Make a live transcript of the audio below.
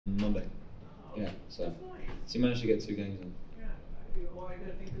Monday. Yeah, so he managed to get 2 games in.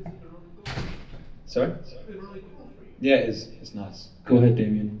 Sorry? Yeah, it is. It's nice. Go ahead,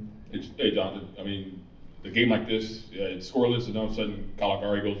 Damien. Hey, Jonathan. I mean, a game like this, it's scoreless, and all of a sudden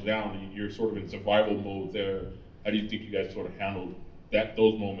Caligari goes down, and you're sort of in survival mode there. How do you think you guys sort of handled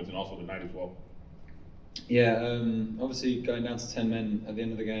those moments, and also the night as well? Yeah, obviously going down to 10 men at the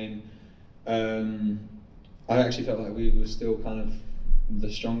end of the game, um, I actually felt like we were still kind of the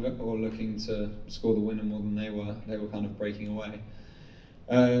stronger or looking to score the winner more than they were. They were kind of breaking away,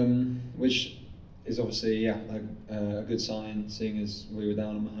 which is obviously a good sign, seeing as we were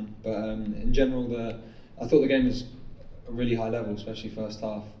down a man. But in general, I thought the game was a really high level, especially first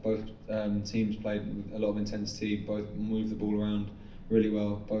half. Both teams played with a lot of intensity. Both moved the ball around really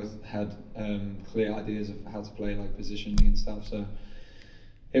well. Both had clear ideas of how to play, like positioning and stuff. So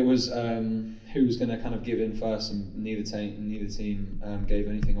it was who was going to kind of give in first, and neither team gave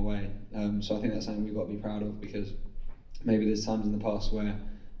anything away. So I think that's something we've got to be proud of, because maybe there's times in the past where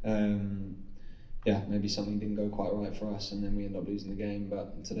maybe something didn't go quite right for us, and then we end up losing the game.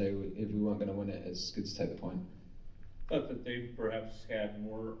 But today, if we weren't going to win it, it's good to take the point. I thought that they perhaps had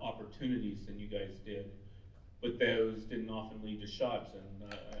more opportunities than you guys did, but those didn't often lead to shots.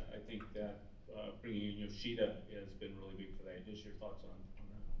 And I think that bringing in Yoshida has been really big for that. Just your thoughts on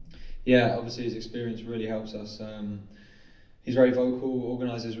that? Yeah, obviously his experience really helps us. He's very vocal,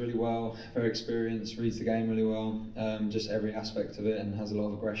 organises really well, very experienced, reads the game really well, just every aspect of it, and has a lot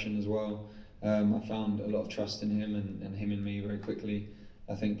of aggression as well. I found a lot of trust in him and him and me very quickly.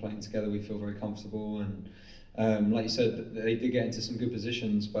 I think playing together we feel very comfortable, and like you said, they did get into some good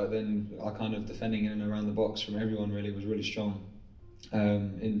positions, but then our kind of defending in and around the box from everyone really was really strong.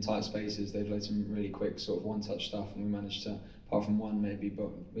 In tight spaces, they played some really quick sort of one-touch stuff, and we managed to, apart from one maybe, but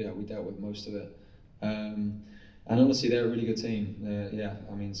yeah, we dealt with most of it. And honestly, they're a really good team.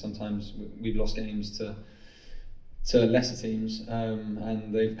 I mean, sometimes we've lost games to lesser teams,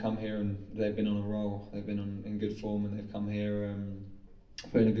 and they've come here and they've been on a roll. They've been in good form, and they've come here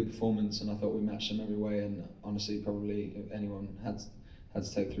put in a good performance. And I thought we matched them every way. And honestly, probably if anyone had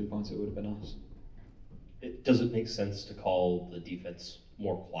to take 3 points, it would have been us. Does it make sense to call the defense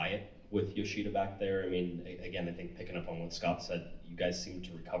more quiet with Yoshida back there? I mean, again, I think picking up on what Scott said, you guys seem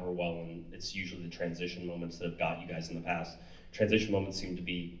to recover well, and it's usually the transition moments that have got you guys in the past. Transition moments seem to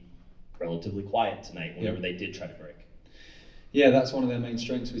be relatively quiet tonight whenever they did try to break. Yeah, that's one of their main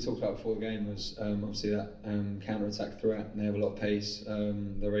strengths we talked about before the game, was obviously that counter-attack threat. And they have a lot of pace.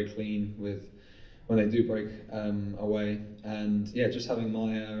 They're very clean when they do break away. And yeah, just having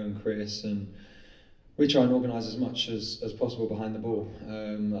Maya and Chris, and we try and organise as much as possible behind the ball,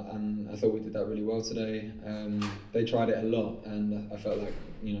 and I thought we did that really well today. They tried it a lot, and I felt like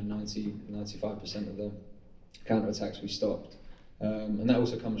 95% of the counter attacks we stopped, and that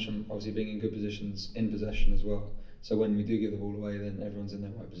also comes from obviously being in good positions in possession as well. So when we do give the ball away, then everyone's in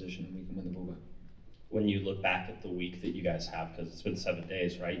their right position and we can win the ball back. When you look back at the week that you guys have, because it's been 7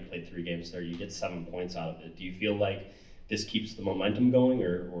 days, right? You played 3 games there, you get 7 points out of it. Do you feel like this keeps the momentum going,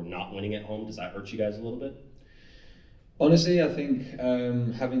 or not winning at home, does that hurt you guys a little bit? Honestly, I think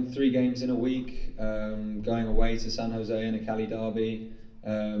having 3 games in a week, going away to San Jose in a Cali derby,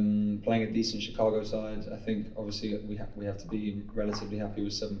 playing a decent Chicago side, I think obviously we have to be relatively happy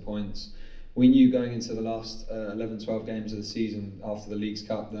with 7 points. We knew going into the last 11, 12 games of the season after the Leagues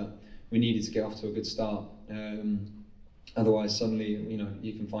Cup that we needed to get off to a good start. Otherwise, suddenly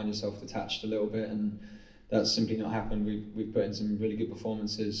you can find yourself detached a little bit, and that's simply not happened. We've put in some really good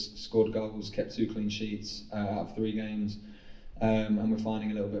performances, scored goals, kept 2 clean sheets out of 3 games, and we're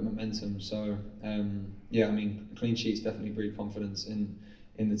finding a little bit of momentum. So I mean, clean sheets definitely breed confidence in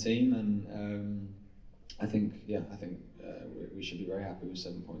the team, and I think we should be very happy with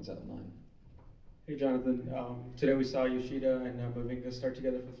 7 points out of 9. Hey Jonathan, today we saw Yoshida and Mavinga start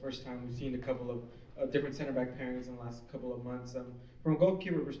together for the first time. We've seen a couple of different center back pairings in the last couple of months. From a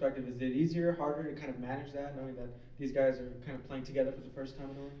goalkeeper perspective, is it easier, harder to kind of manage that, knowing that these guys are kind of playing together for the first time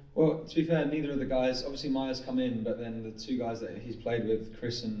in a way? Well, to be fair, neither of the guys, obviously Maya's come in, but then the 2 guys that he's played with,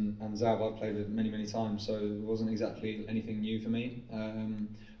 Chris and Zav, I've played with many, many times, so it wasn't exactly anything new for me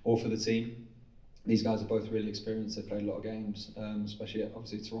or for the team. These guys are both really experienced. They've played a lot of games, especially at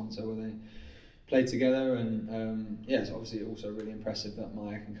obviously Toronto, where they played together, and it's obviously also really impressive that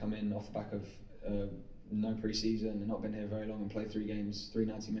Maya can come in off the back of no pre-season and not been here very long and play 3 games,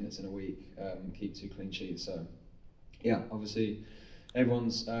 90 minutes in a week, keep 2 clean sheets. So yeah, obviously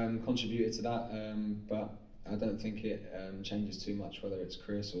everyone's contributed to that, but I don't think it changes too much whether it's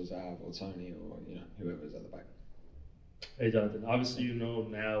Chris or Zav or Tony or whoever's at the back. Hey Jonathan, obviously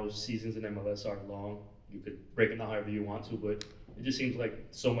now seasons in MLS are long. You could break it down however you want to, but It just seems like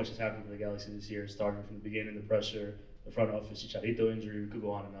so much has happened for the Galaxy this year, starting from the beginning, the pressure, the front office, Chicharito injury, we could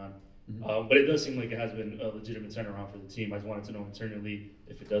go on and on. But it does seem like it has been a legitimate turnaround for the team. I just wanted to know internally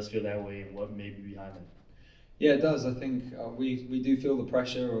if it does feel that way and what may be behind it. Yeah, it does. I think we do feel the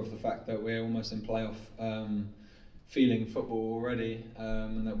pressure of the fact that we're almost in playoff feeling football already,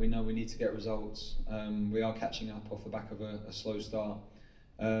 and that we know we need to get results. We are catching up off the back of a slow start.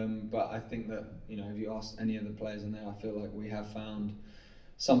 But I think that, you know, if you ask any of the players in there, I feel like we have found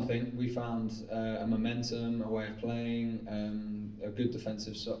something. We found a momentum, a way of playing, a good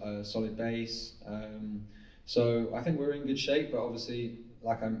defensive solid base. So I think we're in good shape, but obviously,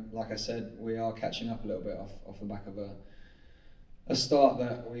 like I said, we are catching up a little bit off the back of a start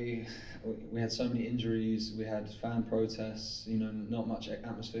that we had so many injuries, we had fan protests, you know, not much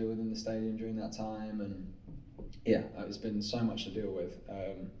atmosphere within the stadium during that time, and yeah, it's been so much to deal with.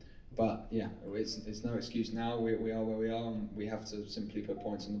 But yeah, it's no excuse now. We are where we are, and we have to simply put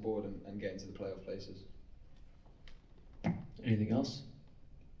points on the board and get into the playoff places. Anything else?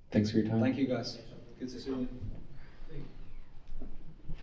 Thanks for your time. Thank you guys. Good to see you.